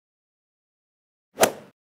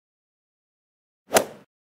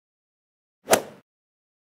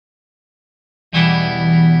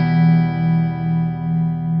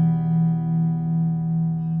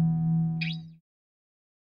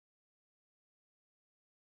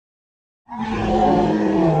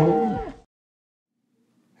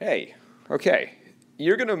Hey, okay,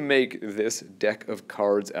 you're gonna make this deck of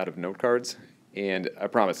cards out of note cards, and I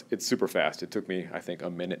promise, it's super fast. It took me, I think, a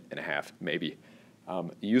minute and a half, maybe.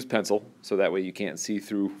 Use pencil, so that way you can't see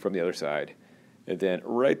through from the other side. And then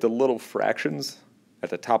write the little fractions at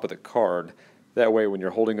the top of the card. That way, when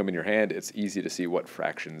you're holding them in your hand, it's easy to see what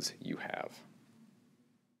fractions you have.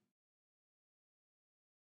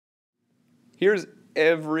 Here's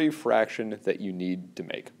every fraction that you need to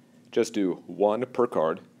make. Just do one per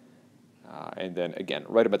card, and then again,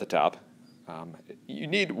 write them at the top. You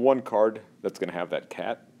need one card that's going to have that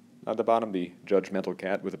cat at the bottom, the judgmental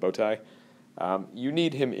cat with a bow tie. You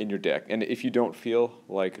need him in your deck, and if you don't feel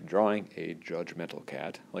like drawing a judgmental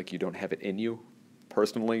cat, like you don't have it in you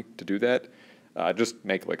personally to do that, just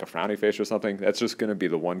make like a frowny face or something. That's just going to be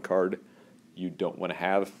the one card you don't want to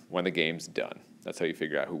have when the game's done. That's how you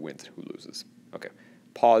figure out who wins, who loses. Okay,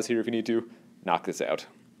 pause here if you need to. Knock this out.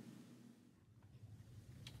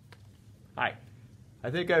 Hi. I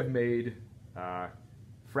think I've made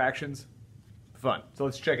fractions fun. So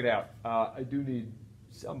let's check it out. I do need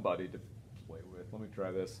somebody to play with. Let me try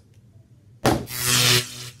this.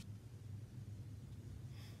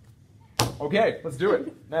 Okay, let's do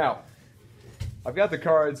it. Now, I've got the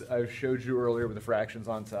cards I showed you earlier with the fractions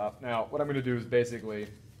on top. Now, what I'm going to do is basically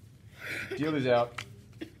deal these out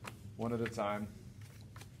one at a time.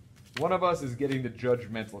 One of us is getting the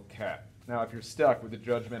judgmental cat. Now, if you're stuck with the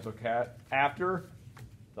judgmental cat, after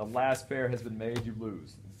the last pair has been made, you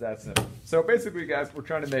lose. It's that simple. So basically, guys, we're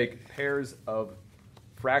trying to make pairs of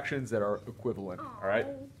fractions that are equivalent. All right?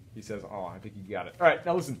 He says, oh, I think you got it. All right,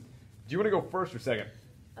 now listen. Do you want to go first or second?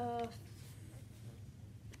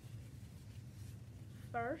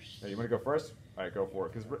 First. Now, you want to go first? All right, go for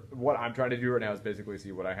it. Because what I'm trying to do right now is basically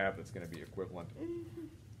see what I have that's going to be equivalent.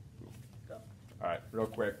 Go. All right, real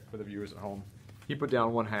quick for the viewers at home. He put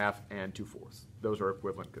down 1/2 and 2/4. Those are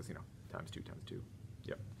equivalent because, you know, times 2 times 2.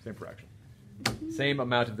 Yep, same fraction. Same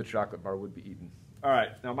amount of the chocolate bar would be eaten. All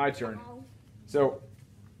right, now my turn. So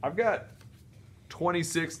I've got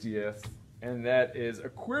 20/60th, and that is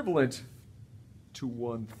equivalent to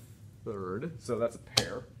 1/3. So that's a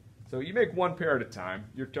pair. So you make one pair at a time.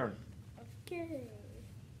 Your turn. Okay.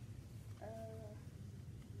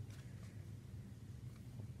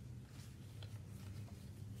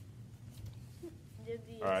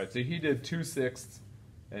 All right, so he did 2/6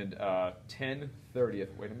 and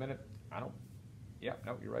 10/30th. Wait a minute. I don't. Yeah,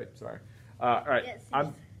 no, you're right. Sorry. All right, Yes,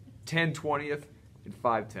 I'm 10/20th and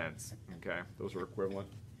 5/10. Okay, those are equivalent.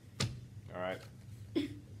 All right. Can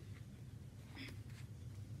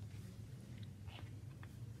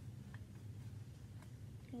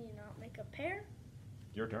you not make a pair?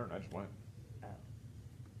 Your turn. I just went. Oh.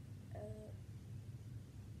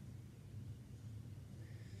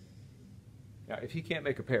 Now, if he can't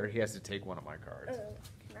make a pair, he has to take one of my cards.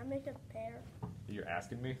 Can I make a pair? You're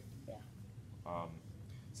asking me? Yeah.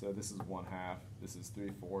 So this is 1/2, this is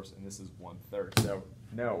 3/4, and this is 1/3. So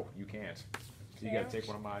no, you can't. So you got to take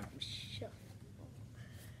one of mine. Sure.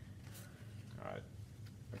 All right.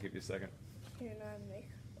 I'll give you a second. Can I make?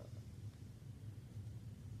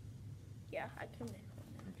 Yeah, I can make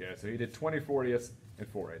one. Okay, so he did 20/40 and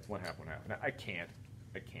 4/8, 1/2, 1/2. Now I can't.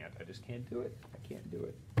 I just can't do it. I can't do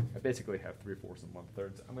it. I basically have 3/4 and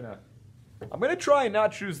 1/3. I'm gonna try and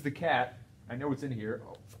not choose the cat. I know it's in here.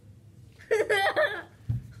 Oh.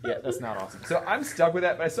 Yeah, that's not awesome. So I'm stuck with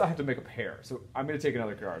that, but I still have to make a pair. So I'm gonna take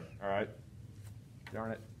another card. All right.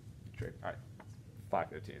 Darn it. Trade. All right.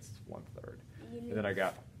 5/15. It's 1/3. And then I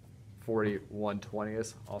got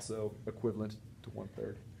 41/20, also equivalent to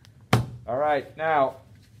 1/3. All right, now.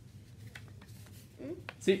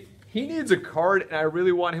 See, he needs a card, and I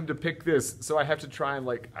really want him to pick this, so I have to try and,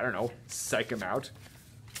 like, I don't know, psych him out.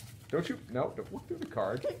 Don't you? No, don't look through the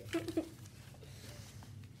card.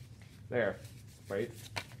 There. Wait.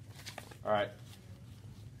 All right.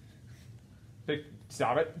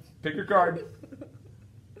 Stop it. Pick your card.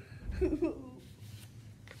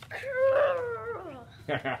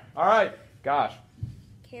 All right. Gosh.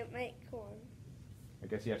 Can't make one. I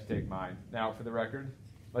guess you have to take mine. Now, for the record,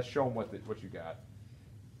 let's show them what you got.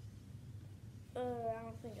 I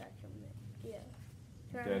don't think I can make. Yeah.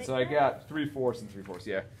 Can I Okay, make so I that? got 3/4 and 3/4.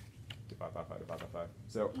 Yeah. Divide by 5, divide by 5.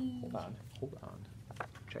 So hold on.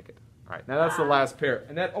 Check it. All right, now that's the last pair,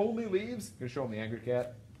 and that only leaves. I'm gonna show him the angry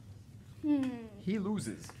cat. He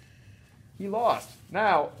loses. He lost.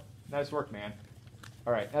 Now, nice work, man.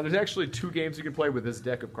 All right, now there's actually 2 games you can play with this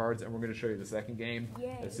deck of cards, and we're going to show you the second game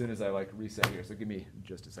as soon as I reset here. So give me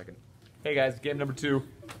just a second. Hey guys, game number 2.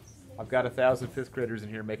 I've got 1,000 fifth graders in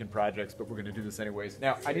here making projects, but we're going to do this anyways.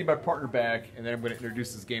 Now, I need my partner back, and then I'm going to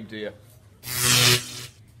introduce this game to you.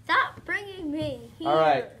 Stop bringing me here. All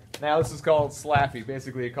right. Now this is called slappy.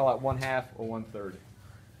 Basically, you call out 1/2 or 1/3.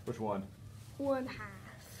 Which one? 1/2.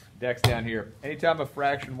 Deck's down here. Anytime a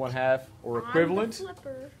fraction 1/2 or equivalent I'm the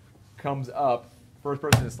flipper. comes up, first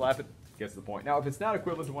person to slap it gets the point. Now, if it's not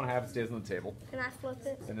equivalent to 1/2, it stays on the table. Can I flip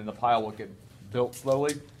it? And then the pile will get built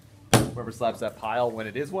slowly. Whoever slaps that pile when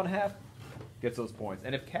it is 1/2 gets those points.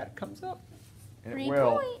 And if cat comes up, and it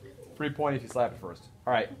will, free point if you slap it first.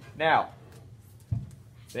 All right, now,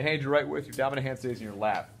 the hand you're right with, your dominant hand stays in your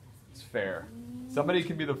lap. It's fair. Somebody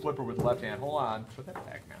can be the flipper with the left hand. Hold on, put that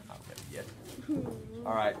back now. Not yet.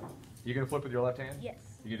 All right, you gonna flip with your left hand? Yes.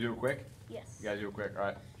 You gonna do it quick? Yes. You gotta do it quick. All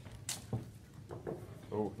right.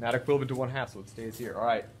 Oh, not equivalent to 1/2, so it stays here. All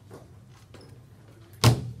right.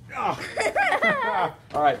 Ah.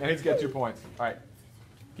 All right, now he's got 2 points. All right,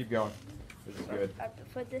 keep going. This is good. I have to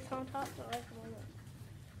put this on top so I can win it.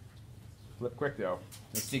 Flip quick though.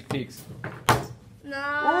 No sneak peeks.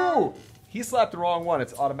 No. Ooh! He slapped the wrong one.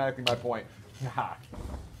 It's automatically my point. Ha.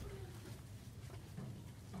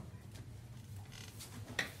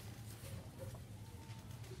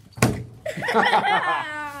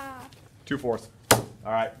 2/4.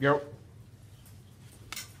 All right, go.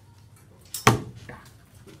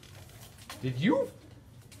 Did you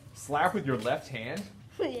slap with your left hand?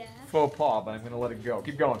 Yeah. Faux pas, but I'm going to let it go.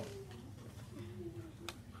 Keep going.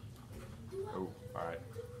 Oh, all right.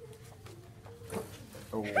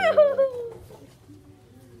 Oh.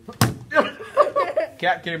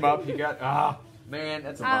 Cat came up. He got, man,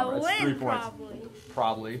 that's a I bummer. That's 3 win, points. probably.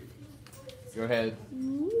 Probably. Go ahead.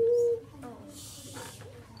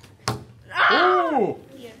 Oh. Ooh!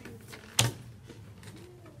 Yeah.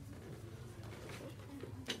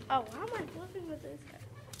 Oh, why am I flipping with this guy?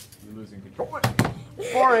 You're losing control.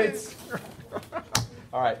 4/8.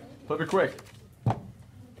 All right, flip it quick.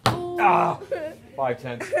 Ooh.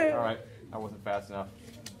 5/10. All right, that wasn't fast enough.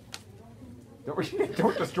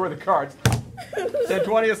 Don't destroy the cards.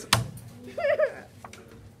 10/20.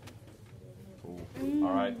 Ooh.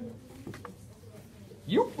 All right.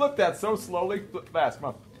 You flipped that so slowly. Flip fast. Come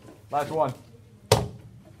on. Last one.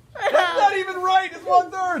 That's not even right. It's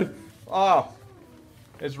 1/3. Oh,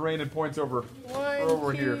 it's raining points over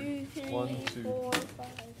here. 1, 2, 4, 5,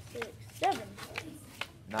 6, 7.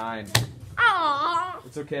 9. Aww.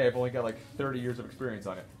 It's okay. I've only got like 30 years of experience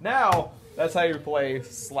on it. Now, that's how you play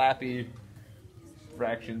slappy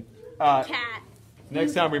fraction. Cat.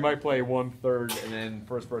 Next time we might play 1/3, and then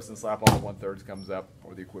first person to slap all the 1/3 comes up,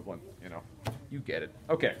 or the equivalent. You know, you get it.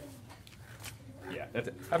 Okay. Yeah, that's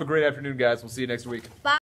it. Have a great afternoon, guys. We'll see you next week. Bye.